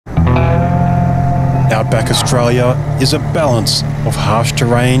Outback Australia is a balance of harsh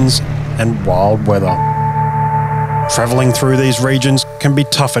terrains and wild weather. Travelling through these regions can be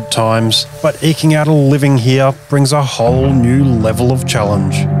tough at times, but eking out a living here brings a whole new level of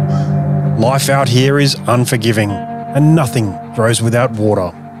challenge. Life out here is unforgiving, and nothing grows without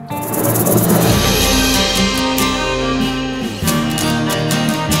water.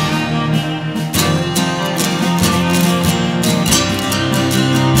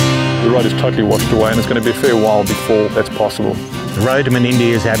 The road is totally washed away, and it's going to be a fair while before that's possible. The road to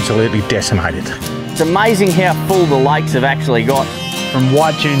Menindee is absolutely decimated. It's amazing how full the lakes have actually got. From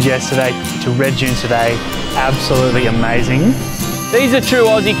white dunes yesterday to red dunes today, absolutely amazing. These are true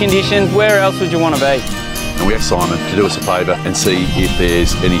Aussie conditions. Where else would you want to be? And we asked Simon to do us a favour and see if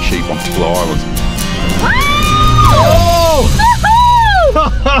there's any sheep on particular islands. Oh!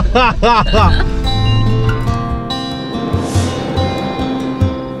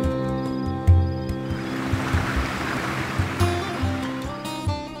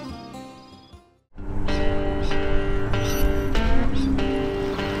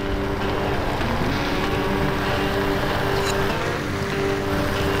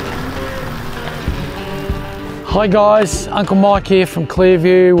 Hi guys, Uncle Mike here from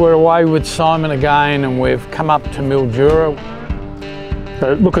Clearview. We're away with Simon again and we've come up to Mildura.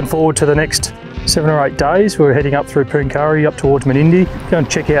 So looking forward to the next 7 or 8 days. We're heading up through Pooncarie up towards Menindee. Go and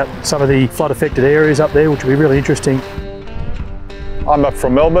check out some of the flood affected areas up there, which will be really interesting. I'm up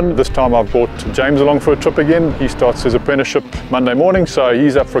from Melbourne. This time I've brought James along for a trip again. He starts his apprenticeship Monday morning, so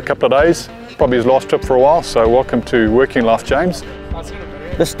he's up for a couple of days. Probably his last trip for a while, so welcome to working life, James.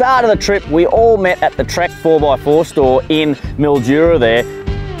 The start of the trip, we all met at the Trek 4x4 store in Mildura there.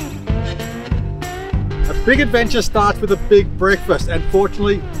 A big adventure starts with a big breakfast, and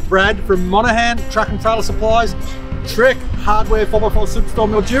fortunately, Brad from Monaghan Truck and Trailer Supplies, Trek Hardware 4x4 Superstore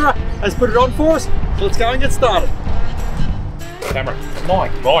Mildura has put it on for us, so let's go and get started. Cameron.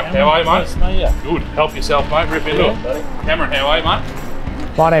 Mike, how are you, mate? Nice to meet you. Good. Help yourself, mate. Rip into it. Cameron, how are you, mate?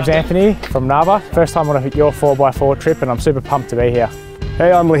 My name's Anthony from Nava. First time on a your 4x4 trip and I'm super pumped to be here.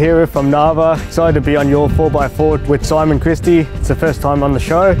 Hey, I'm Lahira from Nava. Excited to be on your 4x4 with Simon Christie. It's the first time on the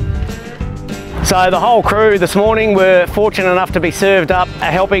show. So the whole crew this morning were fortunate enough to be served up a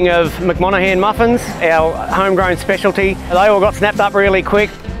helping of McMonaghan muffins, our homegrown specialty. They all got snapped up really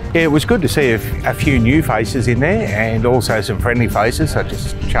quick. Yeah, it was good to see a few new faces in there and also some friendly faces such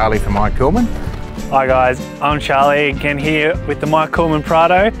as Charlie from Mike Coolman. Hi guys, I'm Charlie again here with the Mike Coolman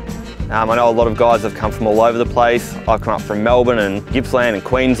Prado. I know a lot of guys have come from all over the place. I've come up from Melbourne and Gippsland and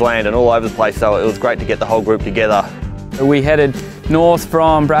Queensland and all over the place, so it was great to get the whole group together. We headed north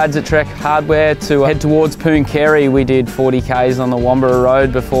from Brad's at Trek Hardware to head towards Pooncarie. We did 40 k's on the Wombera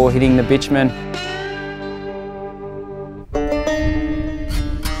Road before hitting the bitumen.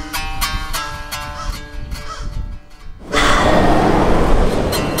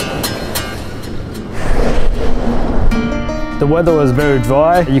 The weather was very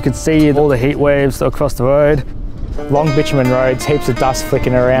dry. You could see all the heat waves across the road. Long bitumen roads, heaps of dust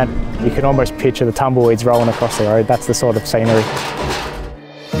flicking around. You can almost picture the tumbleweeds rolling across the road. That's the sort of scenery.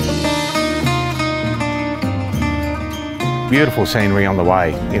 Beautiful scenery on the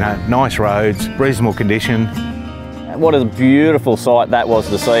way, you know, nice roads, reasonable condition. What a beautiful sight that was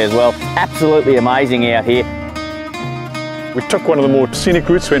to see as well. Absolutely amazing out here. We took one of the more scenic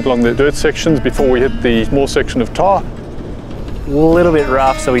routes, went along the dirt sections before we hit the small section of tar. A little bit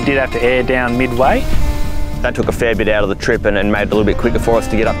rough, so we did have to air down midway. That took a fair bit out of the trip and made it a little bit quicker for us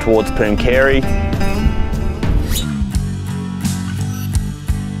to get up towards Pooncarie.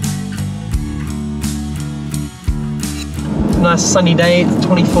 Nice sunny day, it's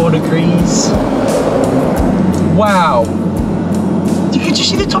 24 degrees. Wow! You can just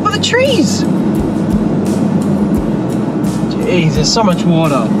see the top of the trees! Jeez, there's so much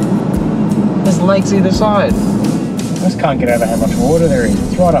water. There's lakes either side. I just can't get over how much water there is.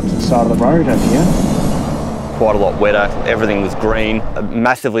 It's right up to the side of the road over here. Quite a lot wetter, everything was green. A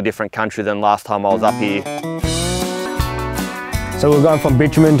massively different country than last time I was up here. So we're going from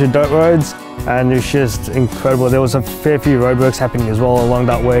bitumen to dirt roads, and it's just incredible. There was a fair few roadworks happening as well along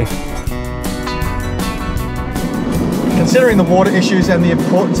that way. Considering the water issues and the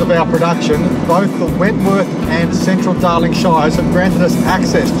importance of our production, both the Wentworth and Central Darling Shires have granted us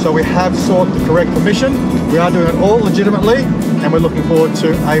access, so we have sought the correct permission. We are doing it all legitimately, and we're looking forward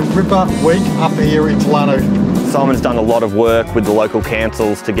to a ripper week up here in Tolarno. Simon's done a lot of work with the local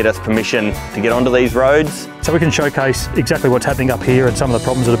councils to get us permission to get onto these roads. So we can showcase exactly what's happening up here and some of the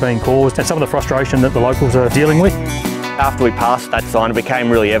problems that are being caused and some of the frustration that the locals are dealing with. After we passed that sign, it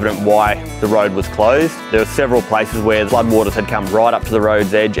became really evident why the road was closed. There were several places where the floodwaters had come right up to the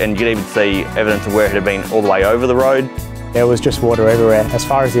road's edge, and you could even see evidence of where it had been all the way over the road. There was just water everywhere, as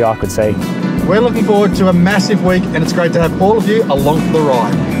far as the eye could see. We're looking forward to a massive week, and it's great to have all of you along for the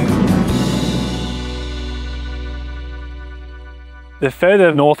ride. The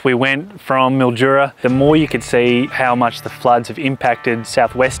further north we went from Mildura, the more you could see how much the floods have impacted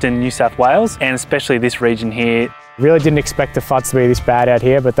southwestern New South Wales, and especially this region here. Really didn't expect the floods to be this bad out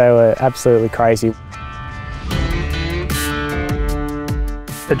here, but they were absolutely crazy.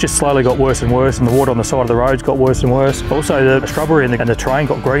 It just slowly got worse and worse, and the water on the side of the roads got worse and worse. Also, the shrubbery and the terrain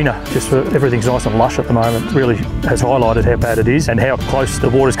got greener. Just everything's nice and lush at the moment. Really has highlighted how bad it is and how close the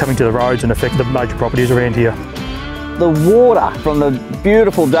water's coming to the roads and affect the major properties around here. The water from the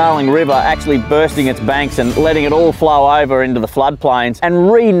beautiful Darling River actually bursting its banks and letting it all flow over into the floodplains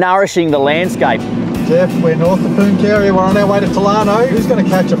and re-nourishing the landscape. Jeff, we're north of Pooncarie, we're on our way to Tolarno. Who's going to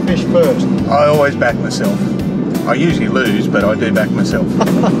catch a fish first? I always back myself. I usually lose, but I do back myself.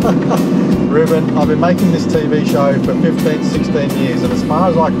 Ruben, I've been making this TV show for 15, 16 years, and as far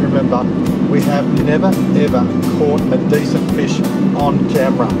as I can remember, we have never ever caught a decent fish on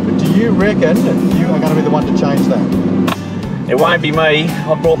camera. But do you reckon you are going to be the one to change that? It won't be me.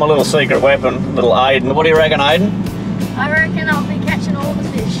 I've brought my little secret weapon, little Aiden. What do you reckon, Aiden? I reckon I'll be catching all the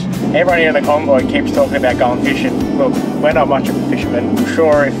fish. Everyone here in the convoy keeps talking about going fishing. Look, we're not much of a fisherman. I'm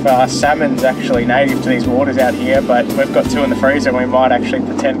sure if salmon's actually native to these waters out here, but we've got 2 in the freezer and we might actually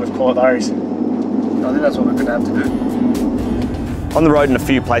pretend we've caught those. I think that's what we're going to have to do. On the road in a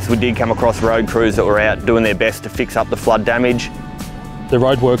few places we did come across road crews that were out doing their best to fix up the flood damage. The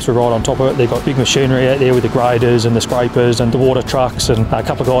roadworks were right on top of it. They've got big machinery out there with the graders and the scrapers and the water trucks, and a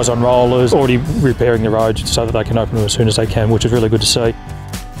couple of guys on rollers already repairing the roads so that they can open them as soon as they can, which is really good to see.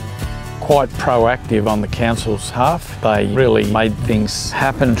 Quite proactive on the council's half. They really made things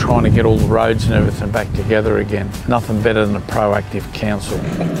happen, trying to get all the roads and everything back together again. Nothing better than a proactive council.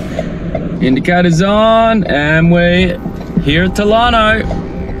 Indicators on, and we're here at Tolarno.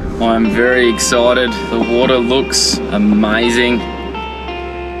 I'm very excited. The water looks amazing.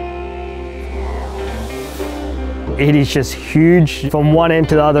 It is just huge. From one end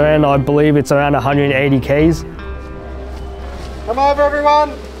to the other end, I believe it's around 180 k's. Come over,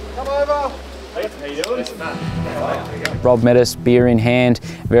 everyone. Come over. How you doing? Rob met us, beer in hand,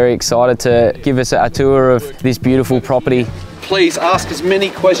 very excited to give us a tour of this beautiful property. Please ask as many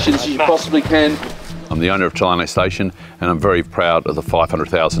questions as you possibly can. I'm the owner of Tolarno Station, and I'm very proud of the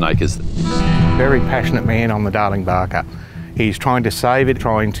 500,000 acres. Very passionate man on the Darling Barka. He's trying to save it,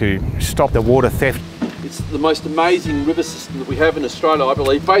 trying to stop the water theft. It's the most amazing river system that we have in Australia, I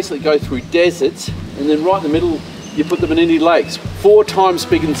believe. Basically go through deserts, and then right in the middle you put the Menindee Lakes, 4 times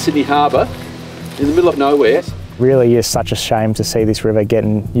bigger than Sydney Harbour, in the middle of nowhere. Really is such a shame to see this river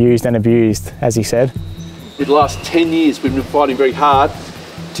getting used and abused, as he said. For the last 10 years we've been fighting very hard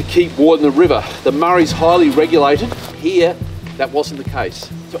to keep water in the river. The Murray's highly regulated. Here, that wasn't the case.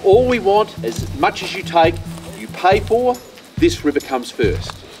 So all we want is as much as you take, you pay for, this river comes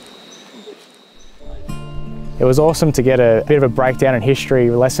first. It was awesome to get a bit of a breakdown in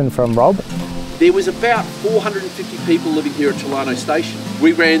history lesson from Rob. There was about 450 people living here at Tolarno Station.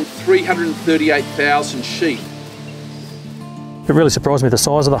 We ran 338,000 sheep. It really surprised me the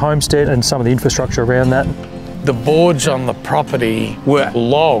size of the homestead and some of the infrastructure around that. The boards on the property were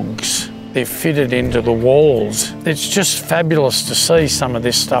logs. They're fitted into the walls. It's just fabulous to see some of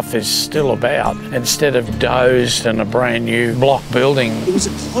this stuff is still about, instead of dozed and a brand new block building. It was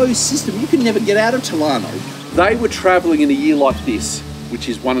a closed system. You could never get out of Tolarno. They were travelling in a year like this, which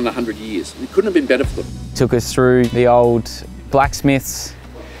is 1 in 100 years. It couldn't have been better for them. Took us through the old blacksmiths.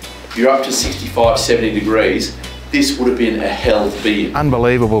 You're up to 65, 70 degrees. This would have been a hell to be in.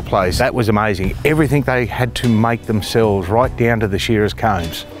 Unbelievable place. That was amazing. Everything they had to make themselves, right down to the shearers'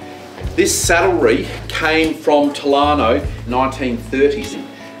 combs. This saddlery came from Tolarno, 1930s.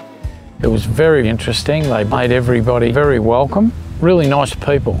 It was very interesting. They made everybody very welcome. Really nice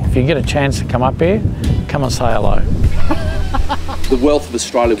people. If you get a chance to come up here, come and say hello. The wealth of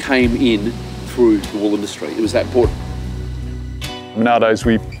Australia came in through the wool industry. It was that important. Nowadays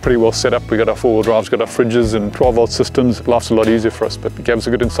we're pretty well set up. We've got our 4-wheel drives, got our fridges and 12-volt systems. Life's a lot easier for us, but it gave us a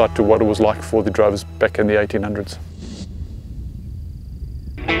good insight to what it was like for the drivers back in the 1800s.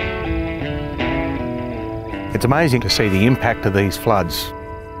 It's amazing to see the impact of these floods.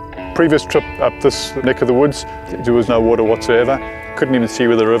 Previous trip up this neck of the woods, there was no water whatsoever. Couldn't even see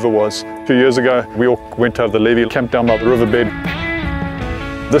where the river was. 2 years ago, we all went over the levee, camped down by the riverbed.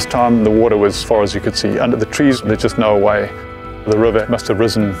 This time, the water was as far as you could see. Under the trees, there's just no way. The river must have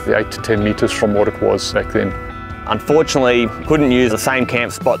risen 8 to 10 metres from what it was back then. Unfortunately, couldn't use the same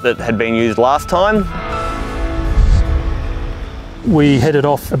camp spot that had been used last time. We headed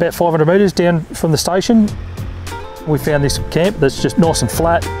off about 500 metres down from the station. We found this camp that's just nice and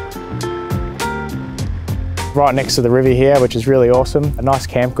flat. Right next to the river here, which is really awesome. A nice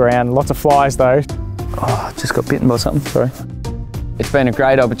campground, lots of flies though. Oh, just got bitten by something, sorry. It's been a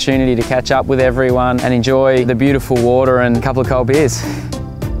great opportunity to catch up with everyone and enjoy the beautiful water and a couple of cold beers.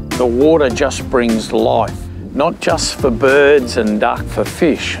 The water just brings life, not just for birds and duck, for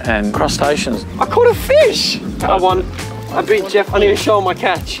fish and crustaceans. I caught a fish! I beat Jeff, I need to show him my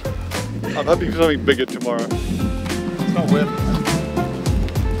catch. I'm hoping for something bigger tomorrow. It's not worth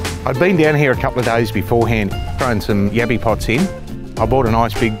it. I'd been down here a couple of days beforehand, throwing some yabby pots in. I bought a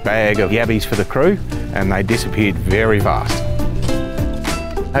nice big bag of yabbies for the crew and they disappeared very fast.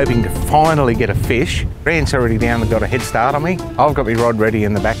 Hoping to finally get a fish. Grant's already down and got a head start on me. I've got my rod ready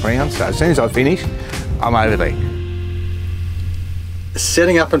in the background, so as soon as I finish, I'm over there.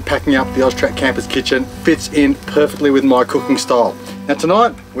 Setting up and packing up the Austrac Campers kitchen fits in perfectly with my cooking style. Now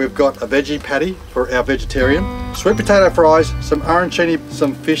tonight we've got a veggie patty for our vegetarian, sweet potato fries, some arancini,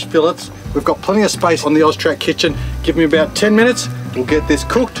 some fish fillets. We've got plenty of space on the Austrac kitchen. Give me about 10 minutes, we'll get this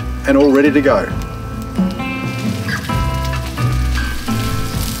cooked and all ready to go.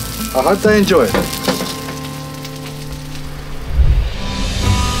 I hope they enjoy it.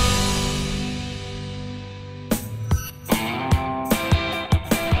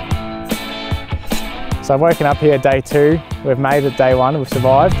 So I've woken up here day 2, we've made it day 1, we've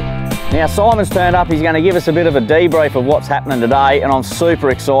survived. Now Simon's turned up, he's going to give us a bit of a debrief of what's happening today, and I'm super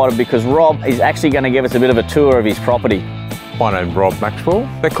excited because Rob is actually going to give us a bit of a tour of his property. My name's Rob Maxwell.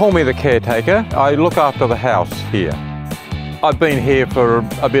 They call me the caretaker. I look after the house here. I've been here for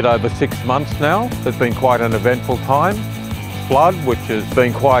a bit over 6 months now. It's been quite an eventful time. Flood, which has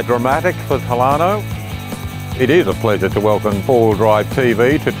been quite dramatic for Tolarno. It is a pleasure to welcome 4-wheel drive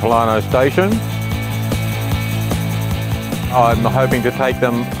TV to Tolarno Station. I'm hoping to take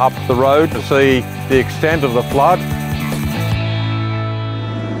them up the road to see the extent of the flood.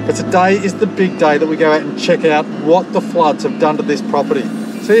 But today is the big day that we go out and check out what the floods have done to this property.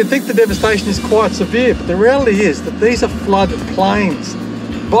 So you'd think the devastation is quite severe, but the reality is that these are flood plains.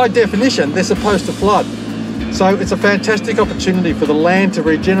 By definition, they're supposed to flood. So it's a fantastic opportunity for the land to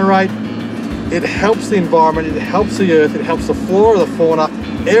regenerate. It helps the environment, it helps the earth, it helps the flora, the fauna.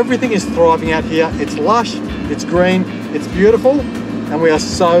 Everything is thriving out here. It's lush, it's green, it's beautiful, and we are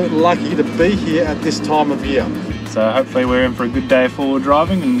so lucky to be here at this time of year. So hopefully we're in for a good day of forward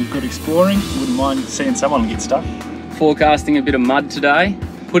driving and good exploring. Wouldn't mind seeing someone get stuck. Forecasting a bit of mud today.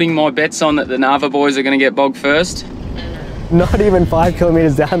 Putting my bets on that the Nava boys are going to get bogged first. Not even 5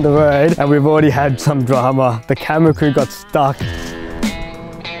 kilometres down the road and we've already had some drama. The camera crew got stuck.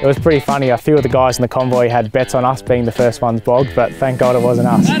 It was pretty funny. A few of the guys in the convoy had bets on us being the first ones bogged, but thank God it wasn't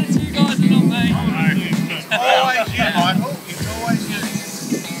us. That is you guys and not me. Always you, Michael. It's always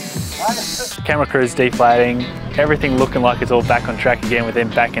you. Camera crew's deflating, everything looking like it's all back on track again with them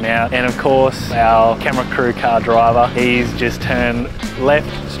backing out. And of course, our camera crew car driver, he's just turned left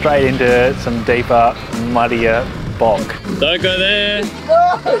straight into some deeper, muddier bog. Don't go there.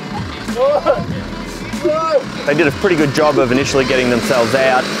 They did a pretty good job of initially getting themselves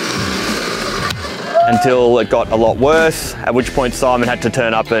out until it got a lot worse, at which point Simon had to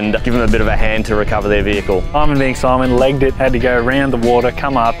turn up and give them a bit of a hand to recover their vehicle. Simon being Simon, legged it, had to go around the water,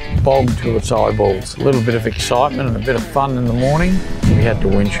 come up. Bogged to its eyeballs. A little bit of excitement and a bit of fun in the morning. We had to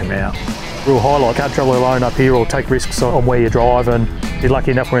winch him out. Real highlight, can't travel alone up here or take risks on where you drive, and you're lucky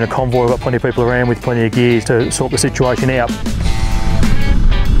enough we're in a convoy, we've got plenty of people around with plenty of gears to sort the situation out.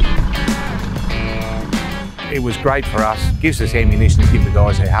 It was great for us, gives us ammunition to give the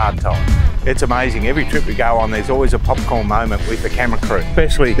guys a hard time. It's amazing, every trip we go on there's always a popcorn moment with the camera crew,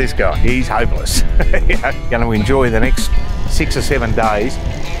 especially this guy, he's hopeless. Going to enjoy the next 6 or 7 days,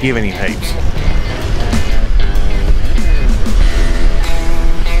 giving him heaps.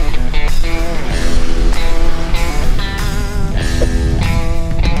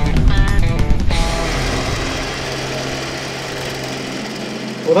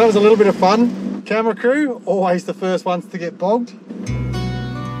 Well, that was a little bit of fun. Camera crew, always the first ones to get bogged.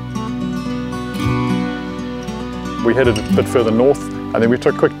 We headed a bit further north and then we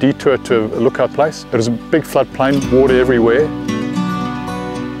took a quick detour to a lookout place. It was a big floodplain, water everywhere,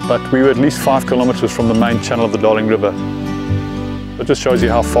 but we were at least 5 kilometres from the main channel of the Darling River. It just shows you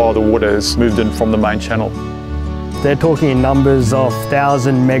how far the water has moved in from the main channel. They're talking in numbers of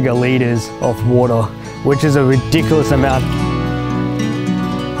 1,000 megalitres of water, which is a ridiculous amount.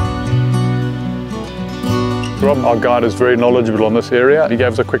 Rob, our guide, is very knowledgeable on this area. He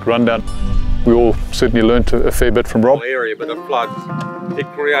gave us a quick rundown. We all certainly learnt a fair bit from Rob. Area, but the floods, it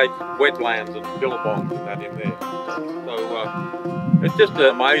creates wetlands and billabongs and that in there. So it's just an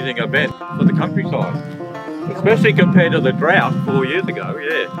amazing event for the countryside, especially compared to the drought 4 years ago.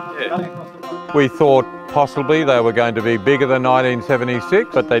 Yeah. We thought possibly they were going to be bigger than 1976,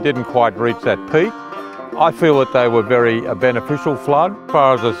 but they didn't quite reach that peak. I feel that they were very beneficial flood. As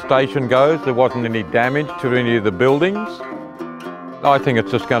far as the station goes, there wasn't any damage to any of the buildings. I think it's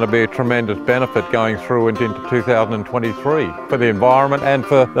just going to be a tremendous benefit going through into 2023 for the environment and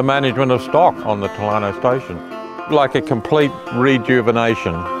for the management of stock on the Tolarno Station. Like a complete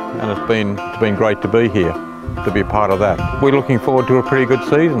rejuvenation, and it's been great to be here, to be part of that. We're looking forward to a pretty good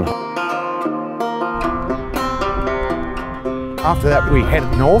season. After that, we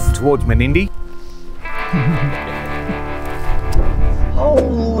headed north towards Menindee.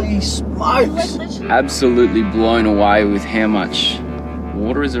 Holy smokes! Absolutely blown away with how much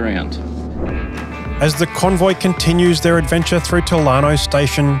water is around. As the convoy continues their adventure through Tolarno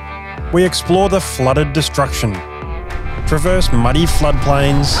Station, we explore the flooded destruction, traverse muddy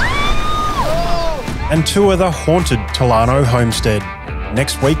floodplains, and tour the haunted Tolarno homestead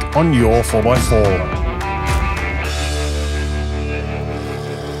next week on Your 4x4.